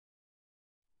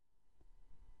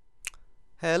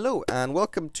Hello and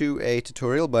welcome to a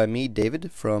tutorial by me,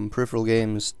 David, from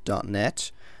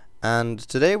peripheralgames.net, and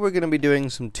today we're going to be doing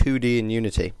some 2D in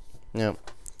Unity. Now,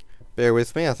 bear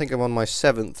with me, I think I'm on my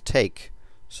 7th take,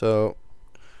 so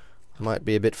I might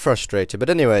be a bit frustrated, but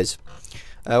anyways,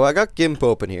 well, I got GIMP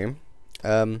open here,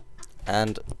 and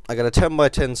I got a 10 by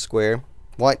 10 square,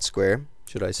 white square,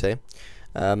 should I say,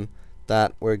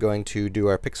 that we're going to do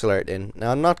our pixel art in.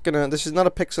 Now this is not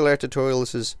a pixel art tutorial,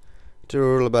 this is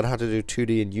tutorial about how to do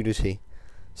 2D in Unity,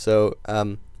 so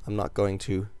I'm not going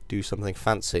to do something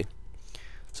fancy.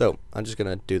 So I'm just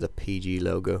gonna do the PG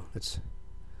logo. Let's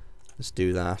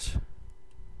do that.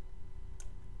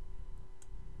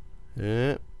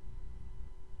 There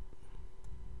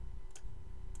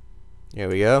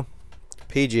we go.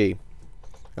 PG.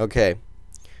 Okay.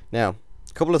 Now,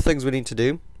 a couple of things we need to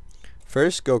do.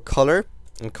 First, go color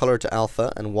and color to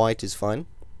alpha, and white is fine.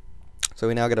 So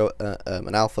we now get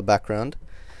an alpha background,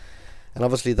 and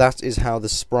obviously that is how the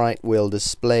sprite will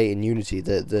display in Unity.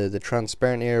 The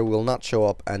transparent area will not show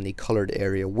up and the colored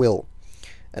area will.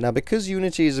 And now because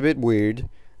Unity is a bit weird,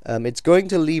 it's going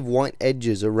to leave white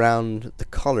edges around the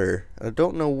color. I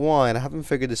don't know why, and I haven't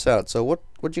figured this out. So what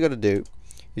you got to do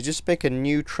is just make a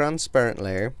new transparent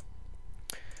layer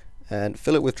and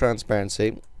fill it with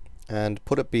transparency and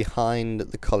put it behind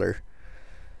the color,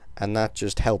 and that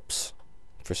just helps.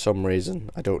 For some reason,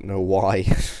 I don't know why.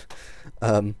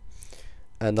 And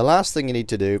the last thing you need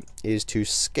to do is to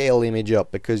scale image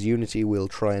up, because Unity will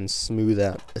try and smooth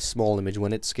out a small image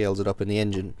when it scales it up in the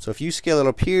engine. So if you scale it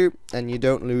up here and you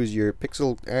don't lose your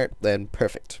pixel art, then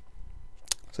perfect.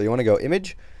 So you want to go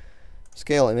image,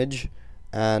 scale image,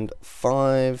 and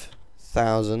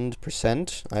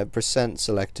 5000%. I have percent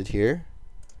selected here,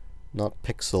 not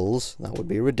pixels, that would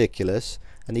be ridiculous.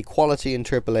 And the quality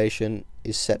interpolation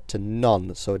is set to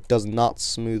none, so it does not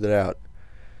smooth it out.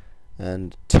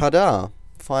 And ta-da!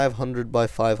 500 by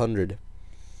 500.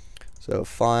 So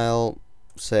file,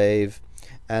 save,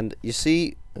 and you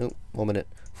see, oh, 1 minute,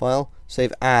 file,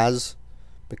 save as,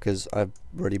 because I've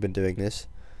already been doing this.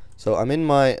 So I'm in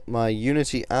my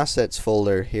Unity assets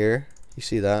folder here, you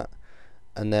see that,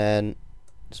 and then,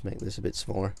 let's make this a bit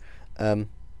smaller. Gonna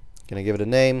give it a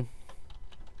name,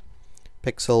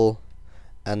 pixel,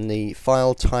 and the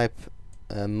file type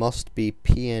must be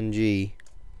PNG,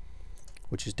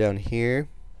 which is down here.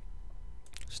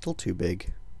 Still too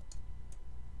big.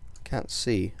 Can't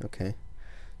see. Okay.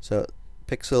 So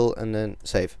pixel and then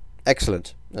save.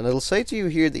 Excellent. And it'll say to you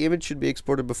here the image should be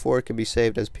exported before it can be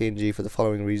saved as PNG for the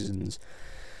following reasons.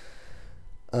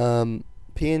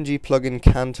 PNG plugin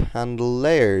can't handle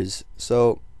layers.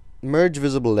 So merge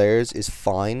visible layers is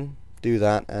fine. Do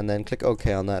that and then click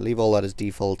OK on that. Leave all that as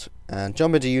default and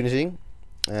jump into Unity.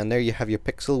 And there you have your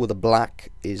pixel, with a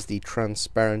black is the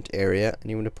transparent area,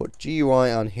 and you want to put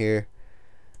GUI on here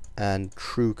and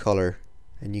true color,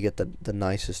 and you get the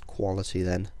nicest quality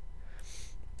then.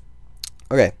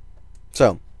 Okay,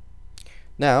 so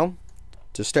now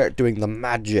to start doing the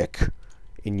magic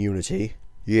in Unity,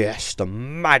 yes, the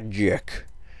magic,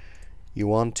 you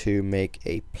want to make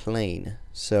a plane.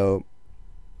 So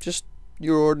just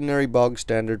your ordinary bog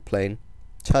standard plane,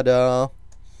 ta-da,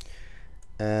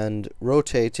 and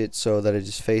rotate it so that it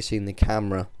is facing the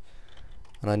camera.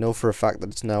 And I know for a fact that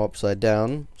it's now upside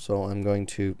down, so I'm going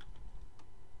to,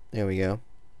 there we go,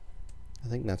 I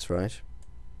think that's right.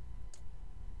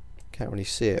 Can't really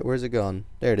see it. Where's it gone?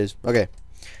 There it is. Okay,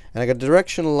 and I got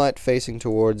directional light facing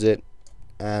towards it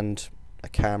and a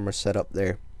camera set up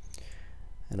there,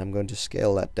 and I'm going to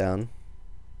scale that down.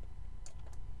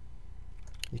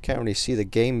 You can't really see the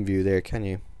game view there, can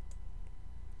you?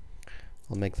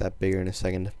 I'll make that bigger in a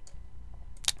second.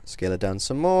 Scale it down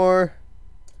some more.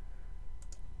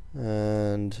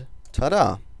 And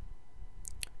ta-da!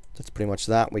 That's pretty much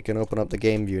that. We can open up the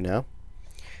game view now.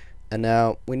 And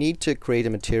now we need to create a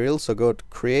material. So go to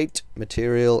create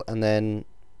material and then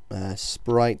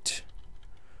sprite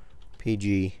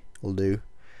PG will do.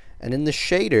 And in the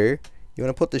shader, you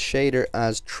want to put the shader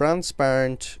as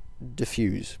transparent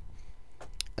diffuse.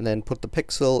 And then put the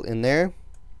pixel in there.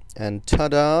 And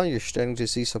ta-da, you're starting to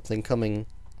see something coming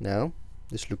now.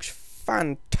 This looks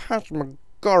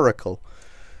phantasmagorical.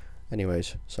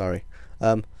 Anyways, sorry.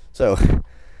 So,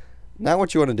 now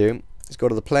what you want to do is go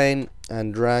to the plane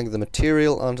and drag the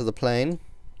material onto the plane.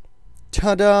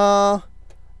 Ta-da!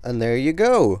 And there you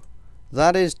go.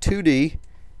 That is 2D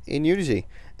in Unity.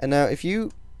 And now if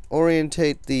you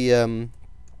orientate the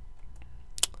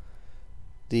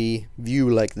view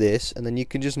like this, and then you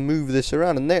can just move this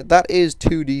around, and there, that is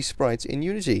 2D sprites in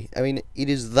Unity. I mean, it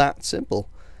is that simple.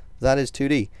 That is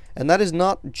 2D, and that is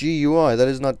not GUI. That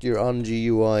is not your on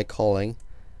GUI calling.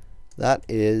 That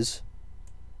is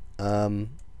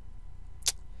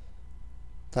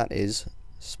that is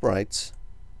sprites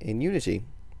in Unity.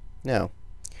 Now,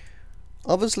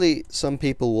 obviously some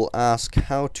people will ask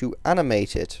how to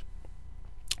animate it.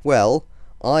 Well,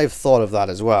 I've thought of that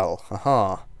as well.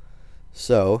 Haha.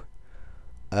 So,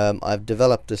 I've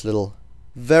developed this little,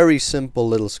 very simple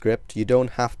little script. You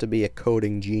don't have to be a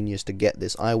coding genius to get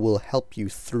this. I will help you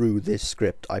through this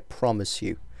script, I promise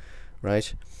you.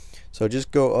 Right? So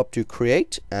just go up to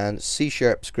create and C#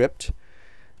 script,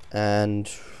 and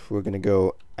we're gonna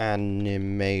go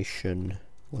animation.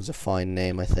 Was a fine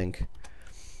name, I think.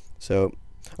 So,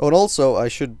 oh, and also I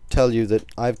should tell you that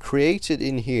I've created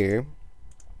in here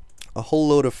a whole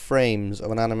load of frames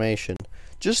of an animation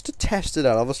just to test it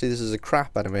out. Obviously this is a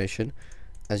crap animation,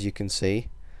 as you can see,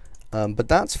 but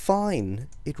that's fine.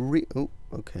 Oh,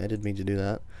 okay, I didn't mean to do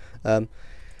that.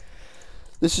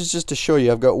 This is just to show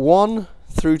you. I've got 1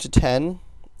 through to 10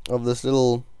 of this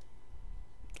little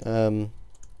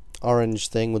orange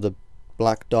thing with a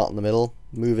black dot in the middle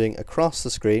moving across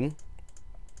the screen.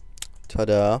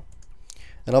 Ta-da.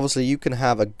 And obviously you can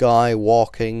have a guy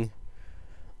walking,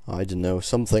 I don't know,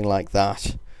 something like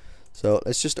that. So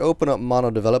let's just open up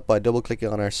MonoDevelop by double clicking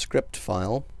on our script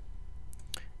file,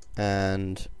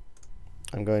 and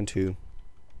I'm going to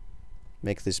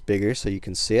make this bigger so you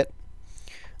can see it.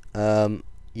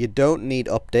 You don't need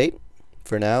update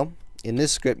for now. In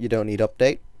this script you don't need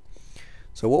update.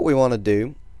 So what we want to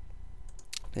do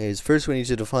is first we need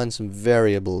to define some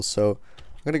variables. So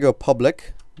I'm going to go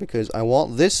public because I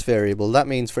want this variable. That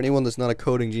means, for anyone that's not a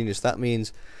coding genius, that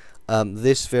means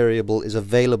this variable is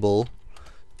available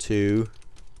to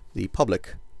the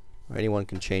public, or anyone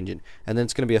can change it. And then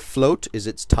it's going to be a float is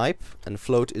its type, and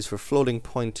float is for floating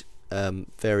point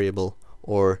variable,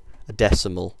 or a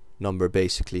decimal number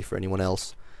basically for anyone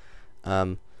else.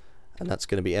 And that's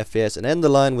going to be FPS, and end the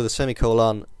line with a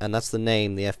semicolon, and that's the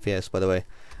name, the FPS, by the way.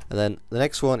 And then the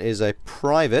next one is a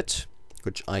private,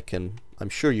 which I'm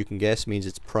sure you can guess means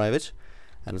it's private,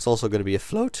 and it's also going to be a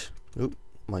float. Oop,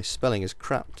 my spelling is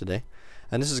crap today.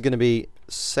 And this is going to be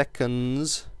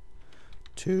seconds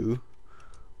to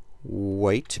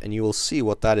wait, and you will see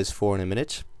what that is for in a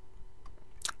minute.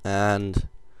 And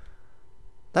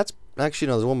that's actually,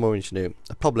 no, there's one more we should do.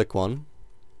 A public one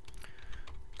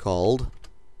called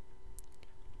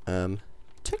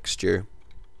texture.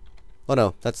 Oh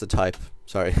no, that's the type,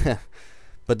 sorry.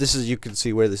 But this is, you can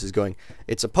see where this is going.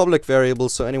 It's a public variable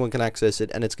so anyone can access it,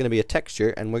 and it's going to be a texture,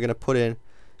 and we're going to put in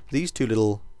these two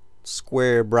little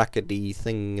square brackety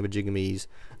thingamajigamies,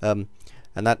 and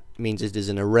that means it is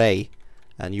an array,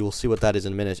 and you will see what that is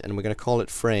in a minute, and we're going to call it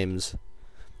frames.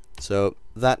 So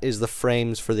that is the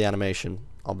frames for the animation,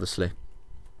 obviously.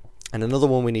 And another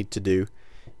one we need to do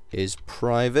is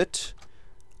private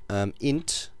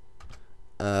int,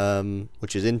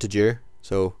 which is integer,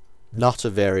 so not a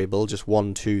variable, just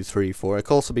 1, 2, 3, 4. It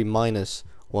can also be minus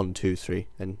 1, 2, 3,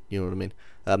 and you know what I mean.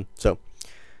 So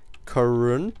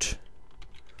current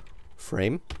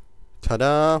frame,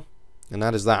 ta-da, and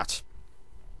that is that.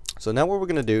 So now what we're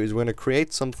going to do is we're going to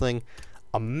create something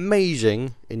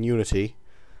amazing in Unity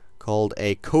called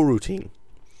a coroutine,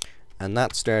 and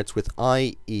that starts with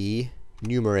IE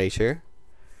numerator.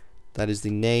 That is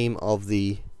the name of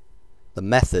the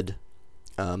method,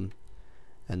 and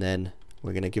then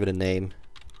we're going to give it a name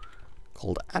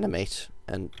called animate,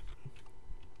 and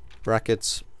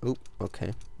brackets, oop,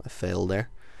 okay, I failed there,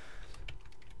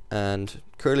 and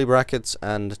curly brackets,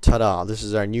 and ta-da, this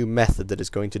is our new method that is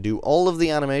going to do all of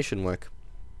the animation work.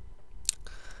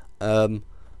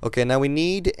 Okay, now we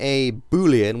need a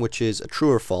boolean, which is a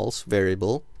true or false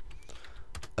variable,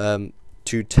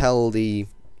 to tell the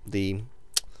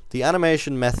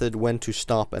animation method when to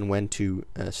stop and when to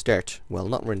start. Well,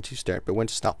 not when to start, but when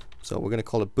to stop. So we're going to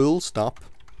call it bool stop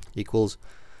equals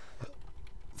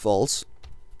false.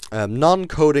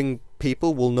 Non-coding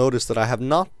people will notice that I have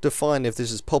not defined if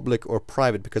this is public or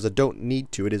private because I don't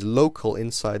need to. It is local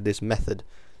inside this method,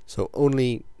 so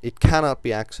only it cannot be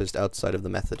accessed outside of the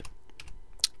method.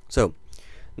 So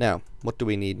now what do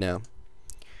we need now?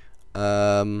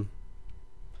 I'm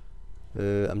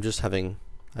just having,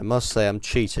 I must say I'm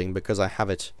cheating because I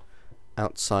have it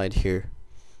outside here.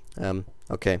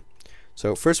 Okay,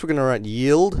 so first we're going to write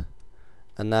yield,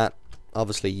 and that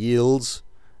obviously yields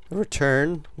a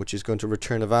return, which is going to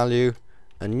return a value,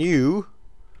 a new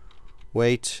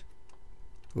wait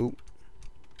 4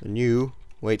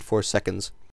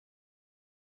 seconds.